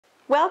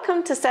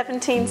Welcome to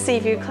 17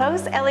 Seaview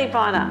Close,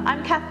 Eleebana.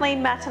 I'm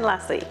Kathleen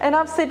Matanlassi. And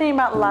I'm Sydney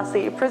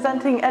Matanlassi,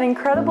 presenting an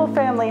incredible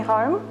family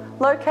home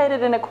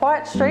located in a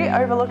quiet street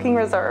overlooking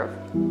Reserve.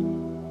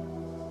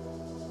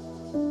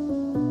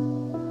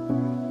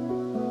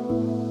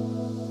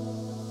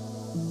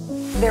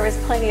 There is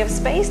plenty of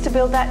space to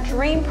build that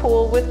dream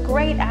pool with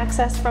great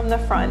access from the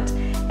front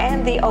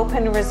and the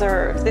open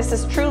reserve. This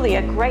is truly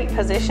a great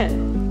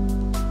position.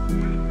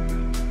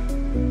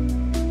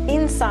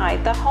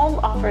 Inside, the home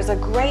offers a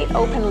great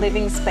open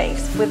living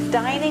space with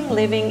dining,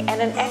 living, and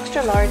an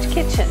extra large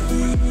kitchen.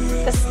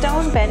 The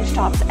stone bench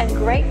tops and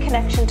great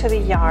connection to the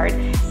yard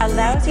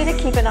allows you to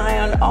keep an eye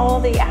on all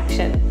the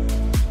action.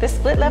 The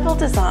split-level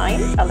design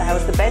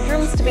allows the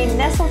bedrooms to be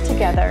nestled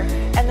together,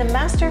 and the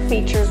master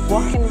features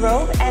walk-in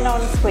robe and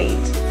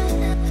ensuite.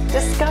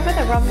 Discover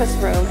the rumpus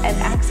room and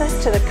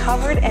access to the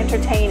covered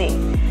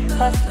entertaining,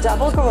 plus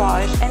double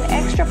garage and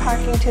extra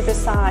parking to the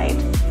side.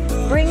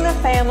 Bring the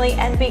family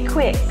and be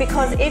quick,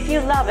 because if you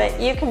love it,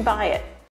 you can buy it.